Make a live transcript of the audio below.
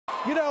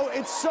You know,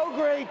 it's so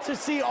great to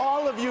see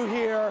all of you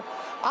here.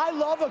 I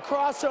love a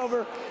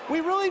crossover. We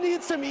really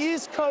need some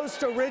East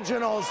Coast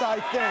originals,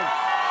 I think.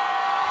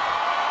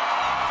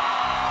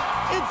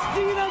 It's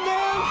Dina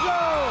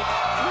Manzo.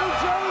 New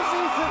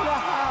Jersey's in the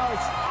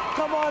house.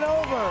 Come on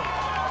over.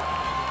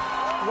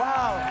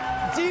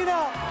 Wow.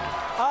 Dina,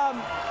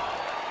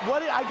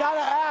 I gotta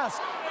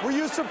ask, were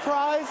you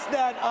surprised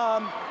that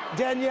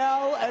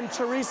Danielle and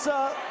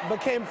Teresa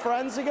became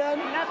friends again?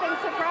 Nothing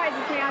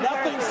surprises me on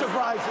Nothing Jersey.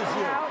 surprises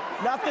you. No.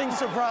 Nothing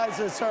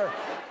surprises her.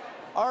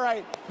 All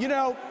right, you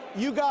know,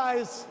 you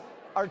guys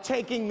are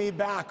taking me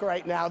back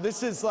right now.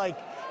 This is like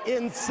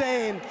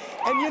insane.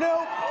 And you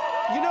know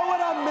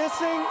what I'm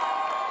missing?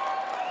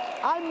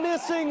 I'm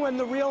missing when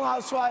the Real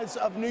Housewives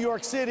of New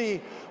York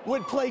City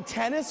would play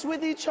tennis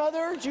with each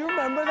other. Do you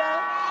remember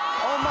that?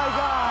 Oh my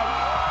God.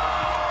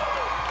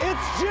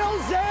 It's Jill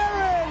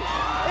Zarin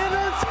in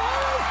her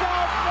tennis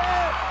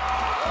outfit.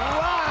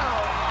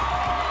 Wow.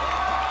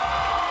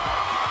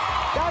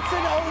 That's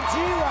an OG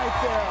right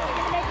there.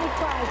 Make me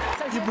cry.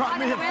 So You brought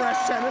me a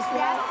fresh tennis ball?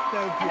 Yes.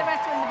 Thank you. And the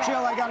rest are in the bag.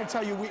 Jill, I gotta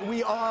tell you,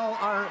 we all,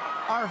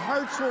 our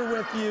hearts were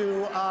with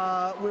you.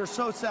 We're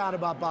so sad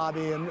about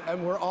Bobby,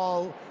 and we're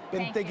all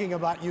been thinking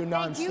about you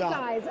nonstop. Thank you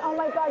guys. Oh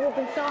my God, you've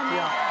been so amazing.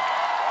 Yeah.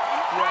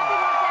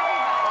 Happy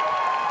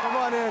Come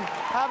on in,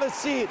 have a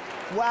seat.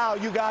 Wow,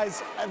 you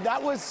guys,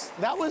 that was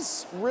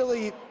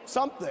really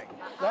something.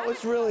 That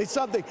was really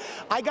something.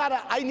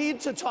 I need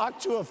to talk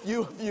to a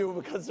few of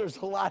you because there's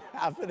a lot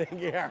happening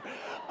here.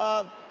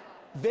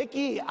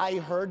 Vicky, I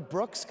heard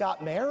Brooks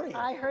got married.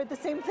 I heard the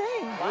same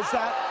thing. Was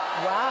that?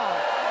 Wow.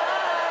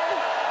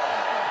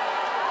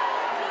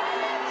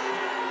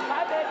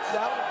 Hi,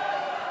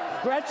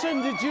 bitch.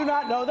 Gretchen, did you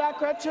not know that,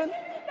 Gretchen?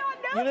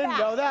 You didn't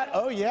know that?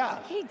 Oh, yeah.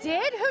 He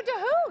did? Who to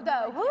who,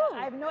 though? Who?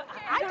 I don't know.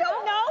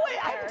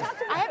 I haven't talked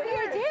to him. I have no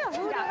idea.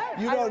 Who to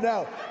who? You don't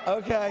know.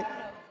 Okay.